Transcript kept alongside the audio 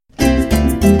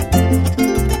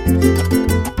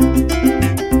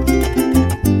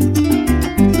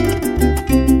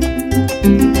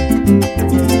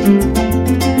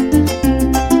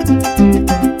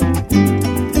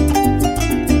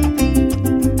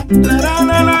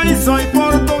Y soy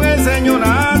portugueseño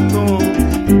nato,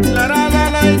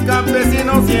 y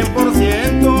campesino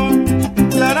 100%,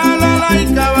 y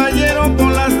caballero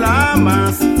con las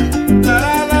damas,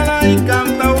 y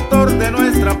cantautor de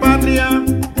nuestra patria,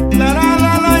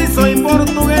 y soy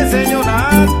portugueseño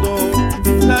nato,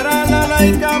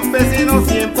 y campesino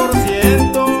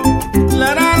 100%,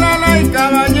 y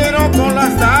caballero con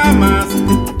las damas,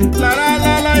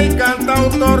 y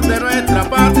cantautor de nuestra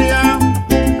patria.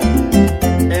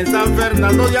 En San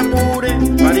Fernando de Apure,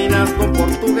 Barinas con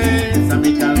portuguesa,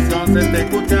 mi canción se está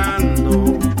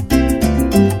escuchando.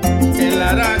 En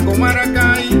Laraco,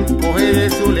 Maracay, Coge de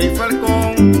Zulia y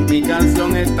Falcón, mi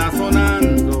canción está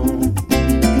sonando.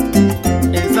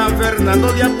 En San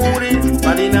Fernando de Apure,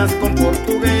 Barinas con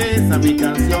portuguesa, mi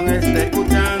canción está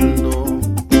escuchando.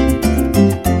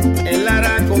 En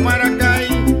Laraco, Maracay,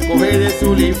 Coge de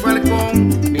Zulia y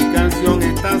Falcón, mi canción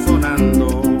está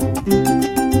sonando.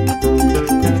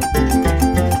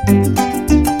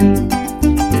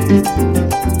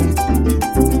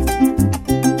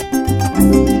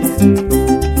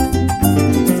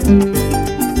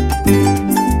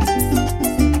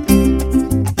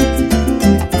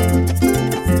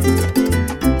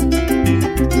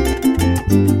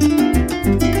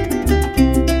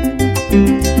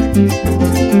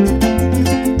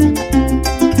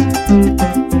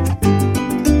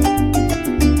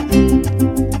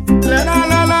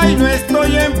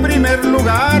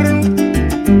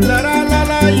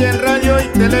 Y en radio y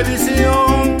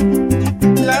televisión,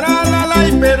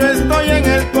 pero estoy en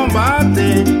el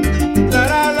combate,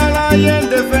 y en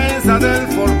defensa del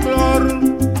folclor,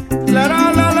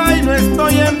 y no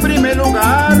estoy en primer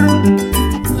lugar,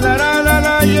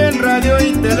 y en radio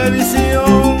y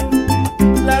televisión,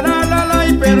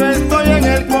 pero estoy en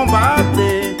el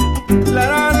combate,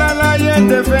 y en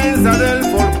defensa del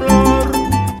folclor.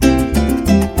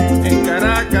 En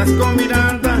Caracas combinado